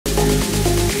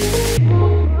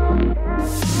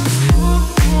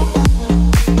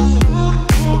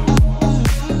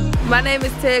My name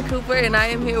is Ted Cooper and I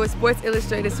am here with Sports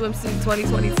Illustrated Swimsuit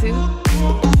 2022.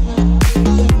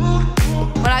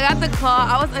 When I got the call,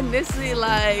 I was initially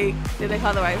like, did they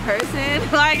call the right person?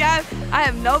 Like I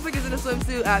have no pictures in a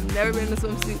swimsuit, I've never been in a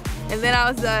swimsuit. And then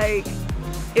I was like,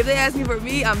 if they ask me for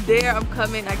me, I'm there, I'm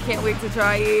coming, I can't wait to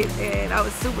try it, and I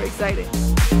was super excited.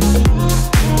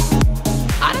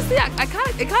 Honestly,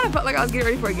 it kind of felt like I was getting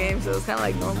ready for a game, so it was kind of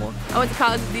like normal. I went to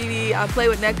college with Dee Dee, I played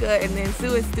with NECA, and then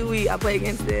Sue and Stewie, I played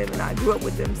against them, and I grew up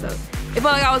with them, so it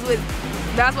felt like I was with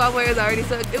basketball players already,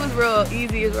 so it was real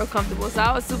easy, it was real comfortable, so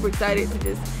I was super excited to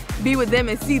just be with them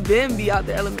and see them be out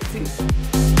the element too.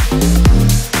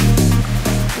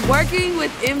 Working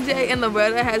with MJ and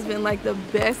Loretta has been like the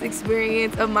best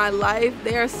experience of my life.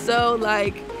 They are so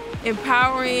like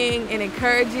empowering and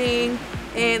encouraging,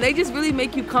 and they just really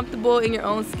make you comfortable in your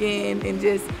own skin and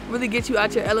just really get you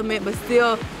out your element, but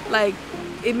still like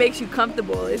it makes you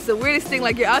comfortable. It's the weirdest thing,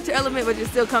 like you're out your element but you're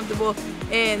still comfortable,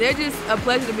 and they're just a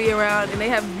pleasure to be around, and they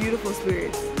have beautiful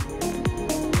spirits.